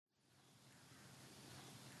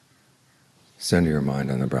Center your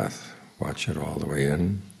mind on the breath. Watch it all the way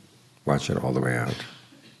in, watch it all the way out.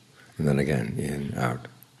 And then again, in, out.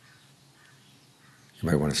 You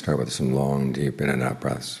might want to start with some long, deep in and out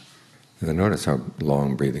breaths. And then notice how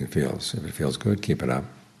long breathing feels. If it feels good, keep it up.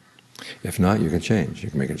 If not, you can change.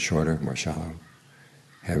 You can make it shorter, more shallow,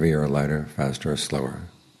 heavier or lighter, faster or slower.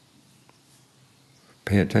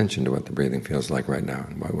 Pay attention to what the breathing feels like right now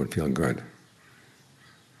and what would feel good.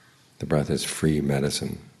 The breath is free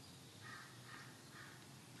medicine.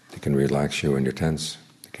 It can relax you when you're tense.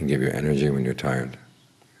 It can give you energy when you're tired.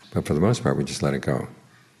 But for the most part, we just let it go.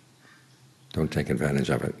 Don't take advantage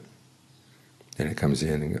of it. And it comes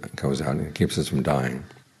in and goes out and it keeps us from dying.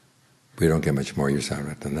 We don't get much more use out of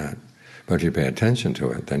it than that. But if you pay attention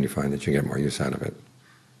to it, then you find that you get more use out of it.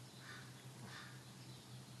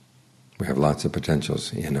 We have lots of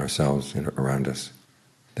potentials in ourselves and around us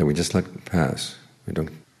that we just let pass. We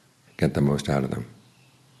don't get the most out of them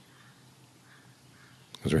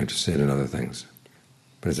because we're interested in other things.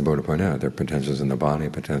 But as the Buddha pointed out, there are potentials in the body,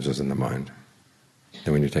 potentials in the mind.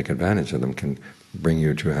 And when you take advantage of them, can bring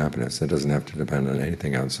you true happiness. That doesn't have to depend on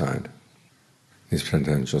anything outside. These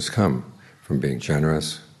potentials come from being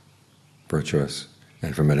generous, virtuous,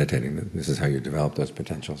 and from meditating. This is how you develop those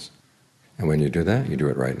potentials. And when you do that, you do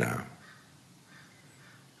it right now.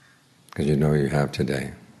 Because you know you have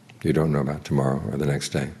today. You don't know about tomorrow or the next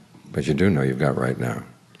day, but you do know you've got right now.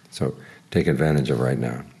 So take advantage of right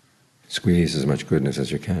now. Squeeze as much goodness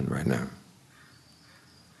as you can right now.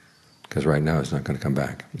 Because right now it's not going to come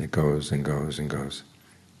back. It goes and goes and goes.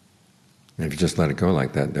 And if you just let it go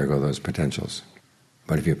like that, there go those potentials.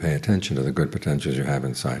 But if you pay attention to the good potentials you have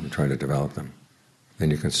inside and try to develop them,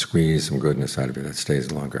 then you can squeeze some goodness out of you that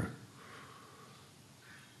stays longer.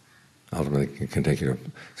 Ultimately, it can take you to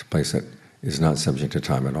a place that is not subject to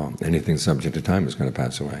time at all. Anything subject to time is going to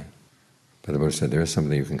pass away. But the Buddha said there is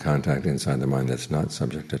something you can contact inside the mind that's not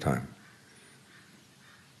subject to time.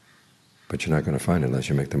 But you're not going to find it unless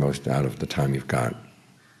you make the most out of the time you've got.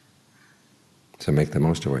 So make the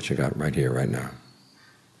most of what you got right here, right now.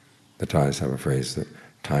 The Thais have a phrase that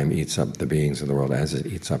time eats up the beings of the world as it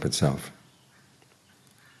eats up itself.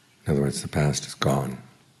 In other words, the past is gone.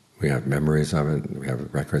 We have memories of it, we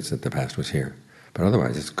have records that the past was here. But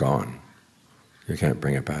otherwise it's gone. You can't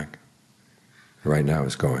bring it back. Right now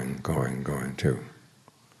it's going, going, going too.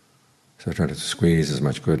 So try to squeeze as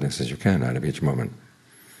much goodness as you can out of each moment.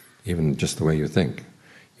 Even just the way you think.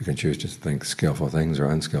 You can choose to think skillful things or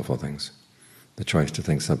unskillful things. The choice to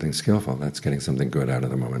think something skillful, that's getting something good out of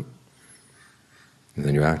the moment. And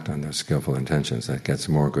then you act on those skillful intentions, that gets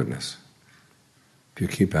more goodness. If you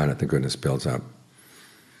keep at it, the goodness builds up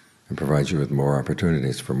and provides you with more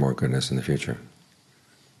opportunities for more goodness in the future.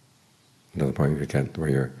 Another point you get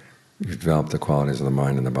where you've developed the qualities of the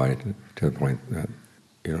mind and the body to the point that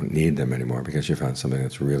you don't need them anymore because you found something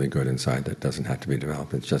that's really good inside that doesn't have to be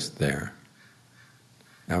developed. It's just there,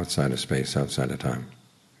 outside of space, outside of time.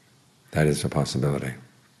 That is a possibility.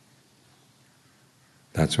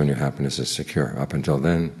 That's when your happiness is secure. Up until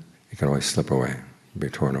then, it can always slip away, be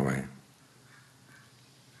torn away.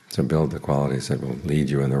 So build the qualities that will lead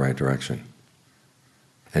you in the right direction.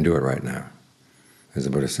 And do it right now. As the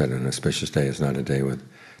Buddha said, an auspicious day is not a day that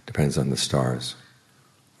depends on the stars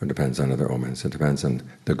or depends on other omens. It depends on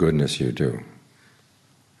the goodness you do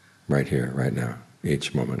right here, right now,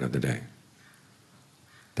 each moment of the day.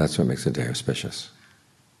 That's what makes a day auspicious.